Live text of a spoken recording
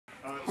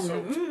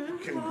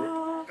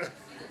Hello.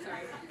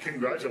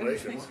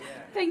 Congratulations.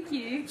 Thank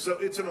you. So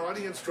it's an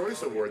Audience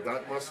Choice Award.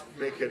 That must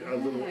make it a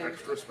little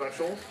extra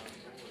special.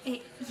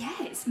 Yeah,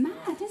 it's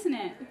mad, isn't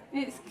it?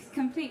 It's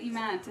completely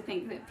mad to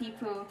think that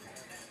people...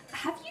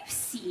 Have you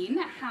seen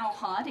how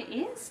hard it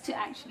is to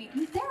actually...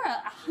 There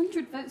are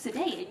 100 votes a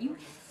day, and you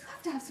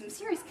have to have some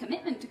serious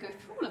commitment to go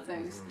through all of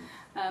those.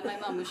 My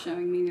mum was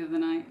showing me the other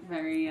night,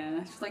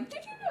 she's like,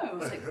 did you know? I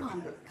was like,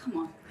 Mum, come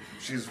on.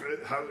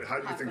 How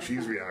do you think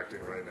she's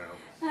reacting right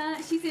now?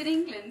 She's in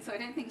England, so I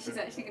don't think she's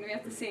actually going to be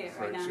able to see it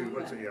right now.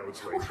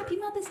 Well, happy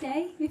Mother's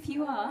Day, if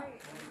you are.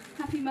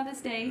 Happy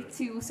Mother's Day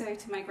also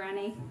to my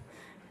granny.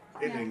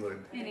 In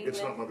England.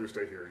 It's not Mother's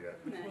Day here yet.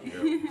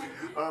 No.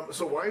 Yeah.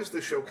 So why is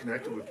this show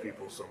connected with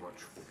people so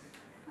much?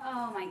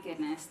 Oh my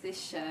goodness, this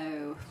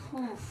show,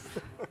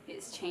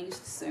 it's changed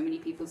so many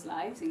people's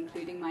lives,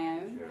 including my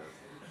own.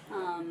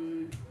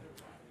 Yeah.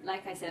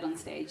 Like I said on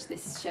stage,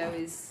 this show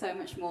is so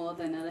much more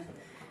than a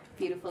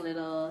beautiful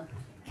little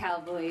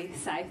cowboy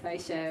sci-fi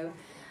show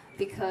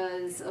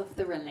because of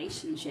the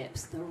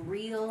relationships, the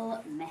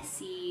real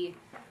messy,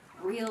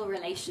 real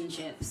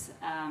relationships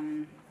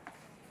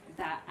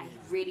that I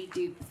really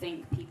do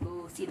think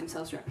people see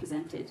themselves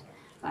represented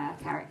by our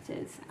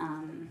characters.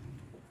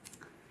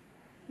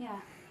 Yeah.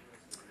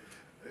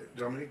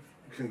 Dominique,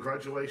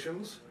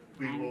 congratulations.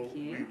 Thank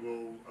you. We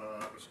will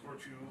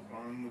escort you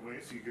on the way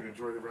so you can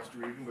enjoy the rest of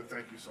your evening, but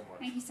thank you so much.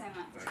 Thank you so much.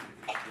 Thank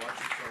you. Watch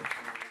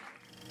yourself.